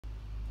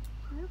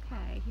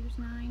Okay, here's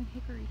 9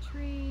 Hickory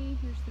Tree.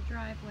 Here's the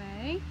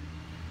driveway.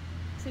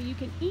 So you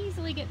can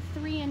easily get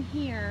 3 in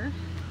here.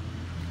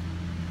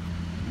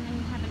 And then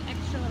you have an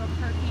extra little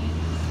parking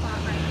spot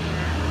right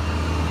here.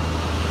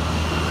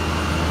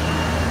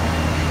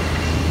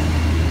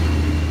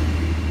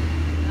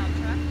 Plow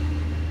truck.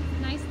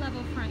 Nice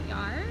level front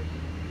yard.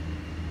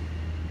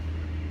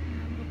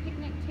 Little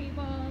picnic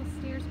table,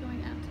 stairs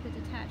going up to the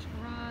detached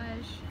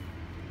garage.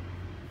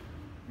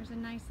 There's a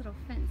nice little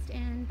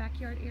fenced-in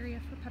backyard area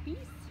for puppies.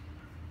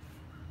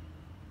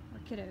 Or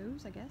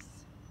kiddos, I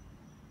guess.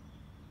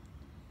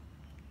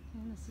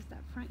 And this is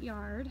that front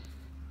yard.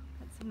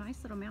 Got some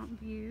nice little mountain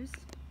views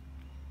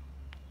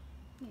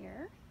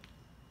here.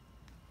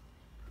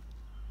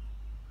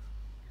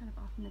 Kind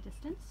of off in the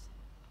distance.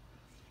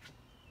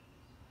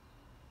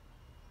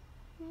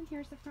 And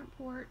here's the front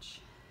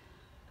porch.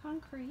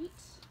 Concrete.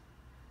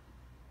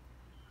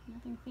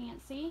 Nothing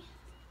fancy.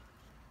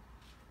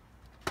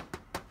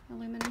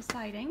 Aluminum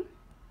siding.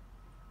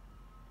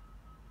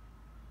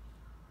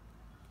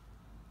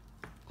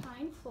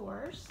 Pine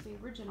floors, the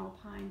original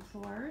pine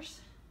floors.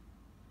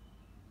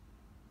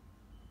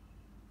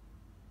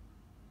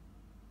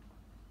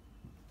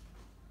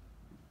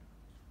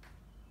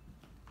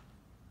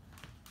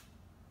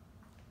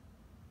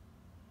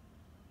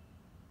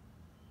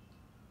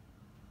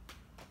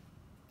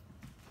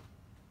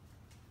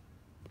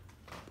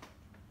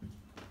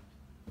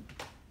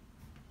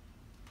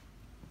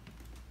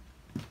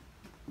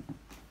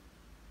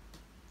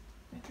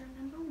 Bedroom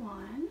number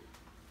 1.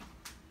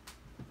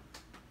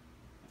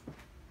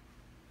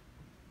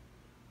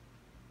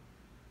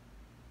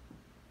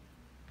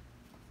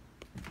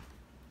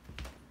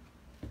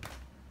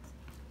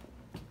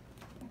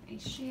 A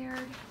shared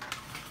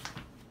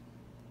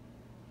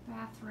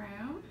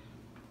bathroom.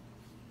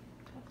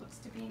 It looks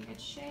to be in good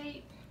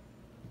shape.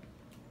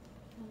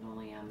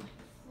 Linoleum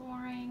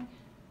flooring.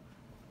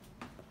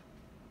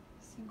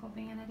 Single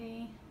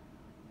vanity.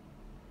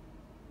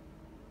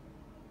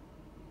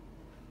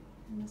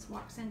 And this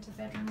walks into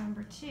bedroom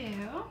number 2.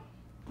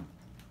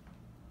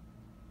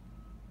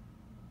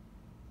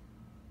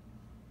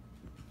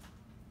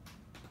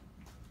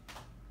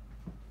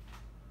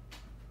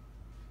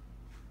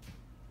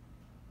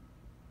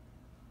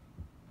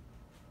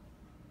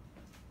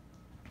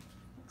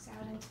 Looks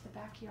out into the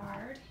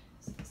backyard.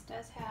 So this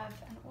does have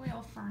an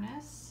oil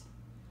furnace.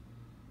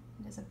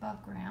 It is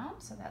above ground,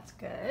 so that's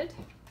good.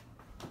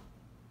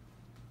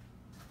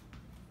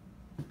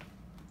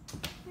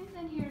 And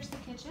then here's the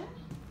kitchen.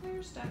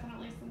 There's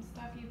definitely some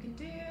stuff you can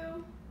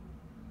do.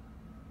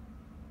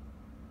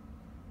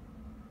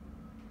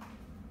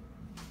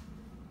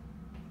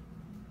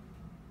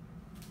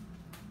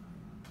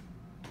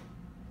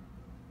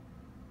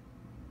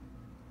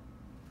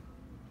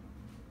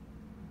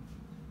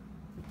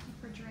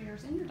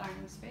 Refrigerators in your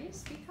dining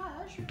space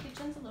because your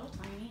kitchen's a little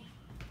tiny.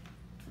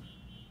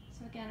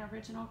 So again,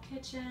 original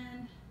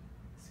kitchen.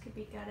 This could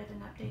be gutted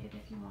and updated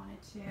if you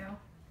wanted to.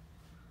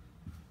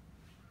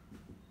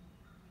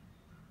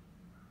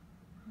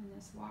 And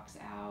this walks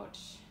out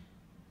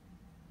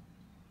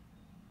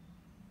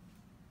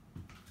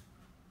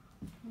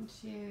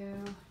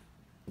into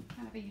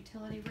kind of a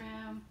utility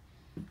room,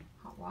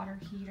 hot water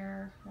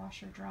heater,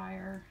 washer,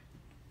 dryer,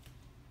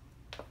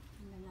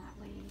 and then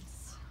that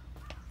leads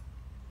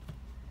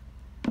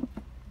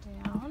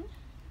down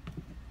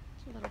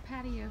to a little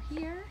patio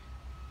here.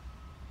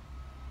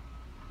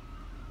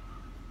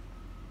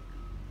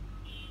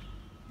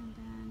 And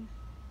then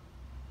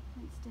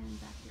fenced in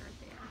backyard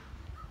there.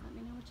 Let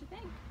me know what you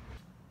think.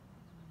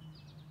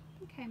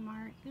 Okay,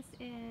 Mark, this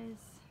is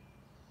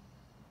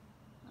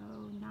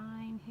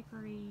 9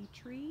 Hickory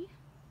Tree,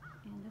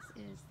 and this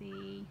is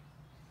the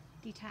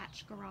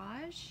detached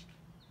garage.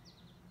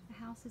 The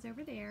house is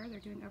over there. They're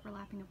doing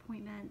overlapping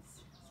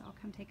appointments, so I'll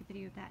come take a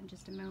video of that in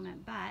just a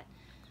moment, but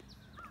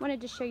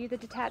wanted to show you the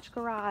detached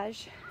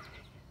garage.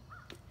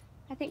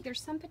 I think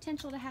there's some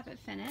potential to have it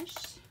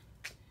finished,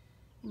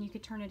 and you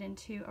could turn it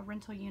into a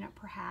rental unit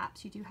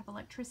perhaps. You do have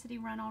electricity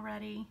run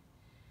already.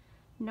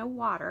 No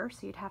water,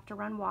 so you'd have to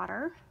run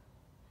water,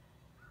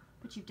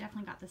 but you've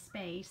definitely got the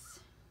space.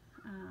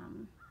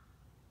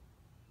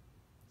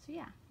 So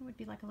yeah, it would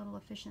be like a little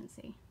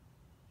efficiency.